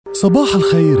صباح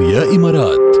الخير يا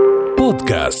إمارات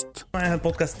بودكاست. معي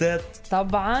هالبودكاستات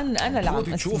طبعا انا اللي عم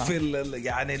تشوف اسمع،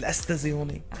 يعني الأستاذة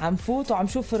هوني عم فوت وعم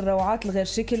شوف الروعات الغير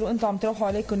شكل، وانتم عم تروحوا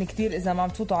عليكم كتير اذا ما عم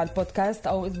تفوتوا على البودكاست،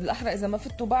 او بالاحرى اذا ما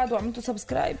فتوا بعد وعملتوا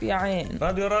سبسكرايب. يا عين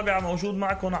راديو رابعة موجود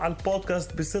معكم على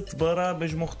البودكاست ب6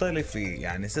 برامج مختلفة،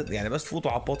 يعني يعني بس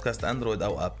تفوتوا على بودكاست اندرويد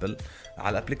او ابل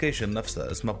على الابليكيشن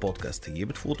نفسها اسمها بودكاست، هي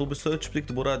بتفوتوا بالسيرش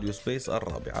بتكتبوا راديو سبيس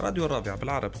الرابعة، راديو الرابعة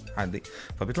بالعربي عادي،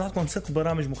 فبيطلع لكم 6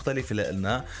 برامج مختلفة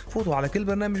لنا. فوتوا على كل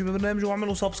برنامج ببرنامج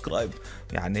واعملوا سبسكرايب،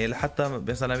 يعني لحتى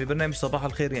مثلا ببرنامج صباح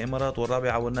الخير يا إمارات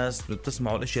والرابعة والناس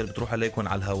بتسمعوا الاشياء اللي بتروح عليكم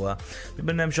على الهواء.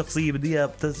 ببرنامج شخصية بديها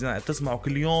بتسمعوا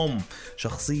كل يوم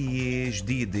شخصية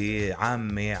جديدة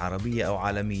عامة عربية أو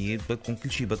عالمية، بدكم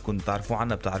كل شيء بدكم تعرفوه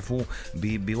عنها بتعرفوه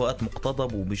بوقت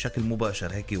مقتضب وبشكل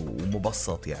مباشر هيك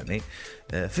ومبسط. يعني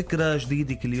فكرة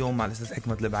جديدة كل يوم مع الأستاذ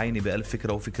حكمة البعيني بألف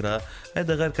فكرة وفكرة.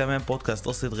 هذا غير كمان بودكاست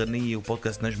قصة غنية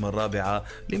وبودكاست نجمة الرابعة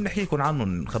اللي بنحكي لكم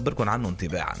عنهم نخبركم عنهم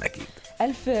تباعا. أكيد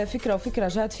ألف فكرة وفكرة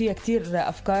جاد فيها كتير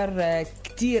أفكار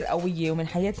كتير قوية ومن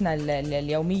حياتنا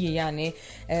اليومية. يعني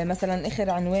مثلا آخر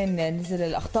عنوان نزل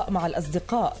الأخطاء مع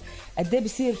الأصدقاء، قد ايه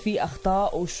بصير في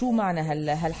أخطاء وشو معنى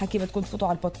هالحكي. بدكم تفوتوا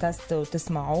على البودكاست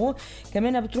وتسمعوه.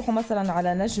 كمان بتروحوا مثلا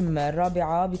على نجم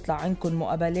الرابعة بيطلع عندكم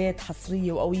مقابلات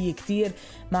حصرية وقوية كتير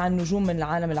مع النجوم من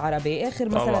العالم العربي. آخر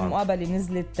مثلا مقابلة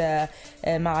نزلت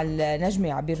مع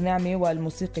النجمة عبير نعمة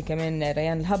والموسيقي كمان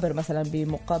ريان الهبر مثلا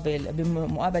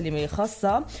بمقابلة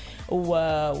خاصة،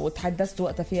 وتحدثت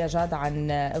وقتها فيها جاد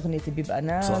عن أغنية بيبقى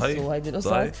ناس وهيدي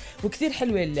القصص، وكثير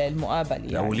حلوة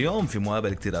المقابلة يعني. واليوم في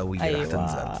مقابلة كتير قوية. أيوة. رح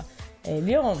تنزل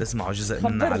اليوم تسمعوا جزء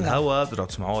منها على الهواء، بترجعوا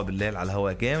تسمعوها بالليل على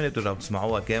الهواء كاملة، بترجعوا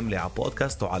تسمعوها كاملة على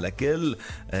بودكاست وعلى كل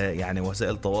يعني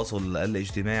وسائل التواصل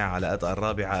الاجتماعي على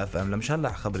الرابعة FM. مش هلا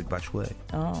خبرك بعد شوي.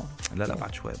 لا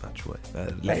بعد شوي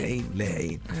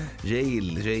لاحقين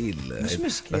جاي مش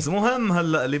مشكلة. بس مهم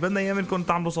هلا اللي بدنا اياه منكم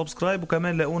تعملوا سبسكرايب،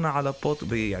 وكمان لاقونا على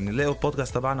يعني لاقوا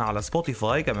البودكاست تبعنا على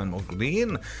سبوتيفاي كمان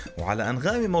موجودين، وعلى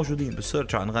انغامي موجودين.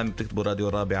 بالسيرش على انغامي بتكتبوا راديو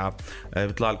الرابعة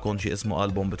بيطلع لكم شيء اسمه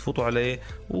ألبوم، بتفوتوا عليه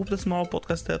وبتسمعوا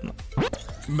بودكاستاتنا.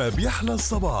 ما بيحلى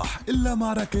الصباح إلا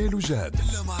مع راكيل وجاد،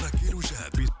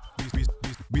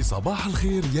 بصباح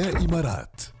الخير يا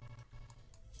إمارات.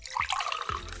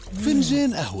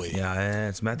 فنجان قهوة. يا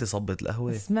عين سمعتي صبة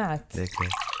القهوة؟ سمعت ليك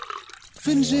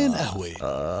فنجان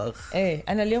قهوة. ايه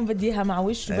انا اليوم بدي اياها مع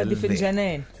وش وبدي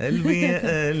فنجانين. قلبي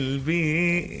يا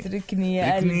قلبي تركني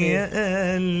يا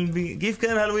قلبي. كيف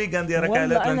كان هالويكند يا راكيل؟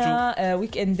 والله انا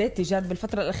ويكنداتي جاد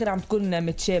بالفتره الاخيره عم تكون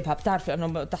متشابهه، بتعرفي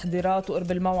انه تحضيرات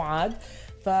وقرب الموعد،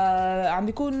 فعم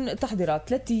بيكون تحضيرات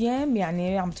 3 أيام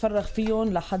يعني عم بتفرغ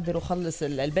فيهم لحضر وخلص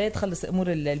البيت، خلص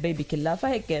امور البيبي كلها.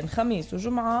 فهيك كان خميس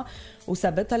وجمعه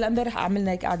وسبت. هلا امبارح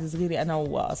عملنا هيك قعده صغيره انا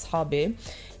واصحابي،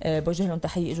 بوجه لهم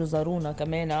تحيه، اجوا زارونا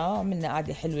كمان، عملنا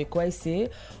قعده حلوه كويسه،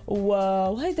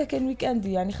 وهيدا كان ويكند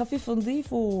يعني خفيف نظيف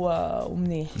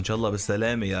ومنيح. ان شاء الله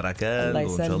بالسلامه يا راكيل،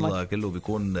 وان شاء الله كله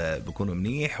بيكون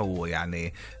منيح،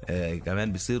 ويعني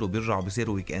كمان بيرجعوا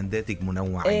ويكنداتك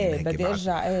منوعين. بدي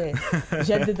ارجع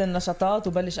جدد النشاطات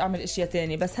وبلش اعمل اشياء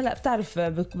تاني. بس هلا بتعرف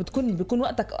بيكون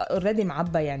وقتك اوريدي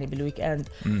معبى يعني بالويكند،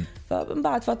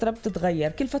 فبعد فتره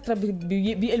بتتغير، كل فتره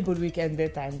بيقلبوا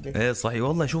الويكندات عندي. صحيح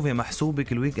والله. شوفي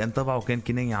محسوبك الويكند تبعه كان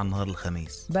كناية عن نهار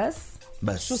الخميس بس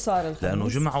شو صار الخميس؟ لأنه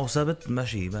جمعة وسبت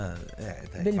ماشي ما قاعد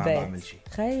بالبيت ما بعمل شيء.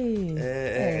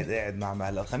 قاعد مع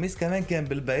هلا الخميس كمان كان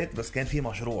بالبيت، بس كان في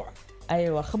مشروع.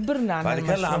 ايوه خبرنا عن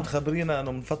المشروع. هلا عم تخبرينا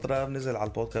انه من فتره نزل على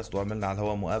البودكاست وعملنا على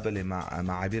الهواء مقابله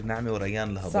مع عبير نعمه وريان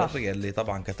الهبر، يلي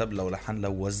طبعا كتب له ولحن له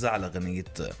ووزع له اغنيه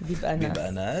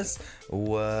بيبقى ناس.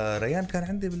 وريان كان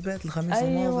عندي بالبيت الخميس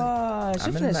الماضي. ايوه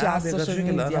شفنا شيء على السوشيال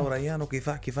ميديا انا وريان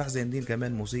وكفاح زيندين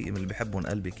كمان موسيقي من اللي بحبهم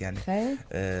قلبك يعني.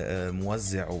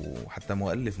 موزع وحتى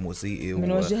مؤلف موسيقي،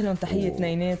 بنوجه لهم تحيه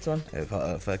اثنيناتهم.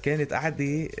 فكانت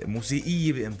قعده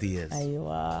موسيقيه بامتياز.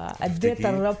 ايوه قد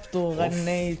تربتوا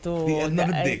وغنيتوا قد ما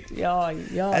بدك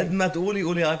قد ما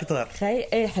قولي اكثر.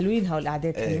 حلوين هول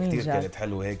القعدات، حلوين كتير كانت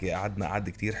حلوه هيك. قعدنا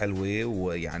قعده كتير حلوه،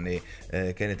 ويعني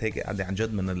كانت هيك قعده عن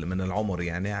جد من العمر،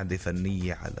 يعني قعده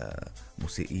فنيه على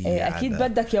موسيقيه. اكيد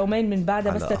بدك يومين من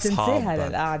بعدها بس تنساها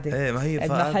للقعده. ما هي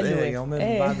حلوه.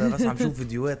 يومين من بعدها بس عم شوف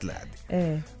فيديوهات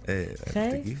لقعده.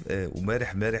 كيف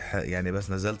ومبارح يعني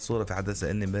بس نزلت صوره، في حدا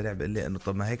سالني امبارح بيقول لي انه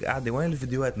طب ما هيك قاعده وين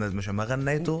الفيديوهات مش ما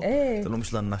غنيته؟ قلت له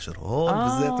مش للنشر هون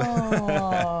بالذات.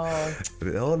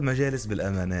 هو المجالس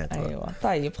بالامانات. ايوه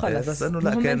طيب خلص. بس انه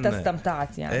لا كان انت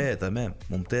استمتعت يعني. تمام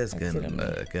ممتاز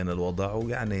كان الوضع.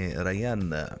 ويعني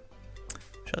ريان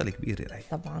شغله كبيره رهي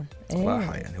طبعا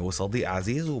صراحه. يعني هو صديق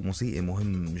عزيز وموسيقي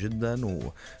مهم جدا.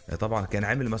 وطبعا كان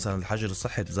عمل مثلا الحجر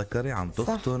الصحي، تذكري عم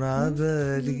تخطر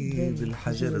عبالي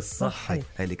بالحجر الصحي،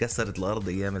 هاي اللي كسرت الارض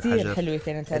ايام الحجر، حلوه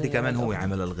كانت هذه كمان هو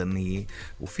عملها الغنيه.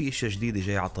 وفي اشياء جديده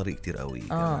جاي على الطريق كتير قوي.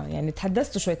 يعني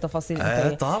تحدثتوا شويه تفاصيل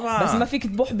طبعا، بس ما فيك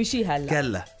تبوح بشي هلا.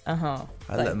 كلا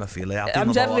هلا طيب. ما في، لا يعطينا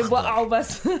عم جرب وقعوا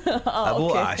بس.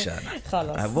 ابوقع عشان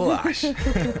خلص ابوقعش.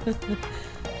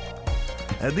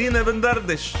 ادينا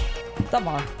بندردش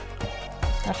طبعا،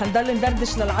 رح نضل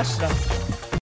ندردش لل10.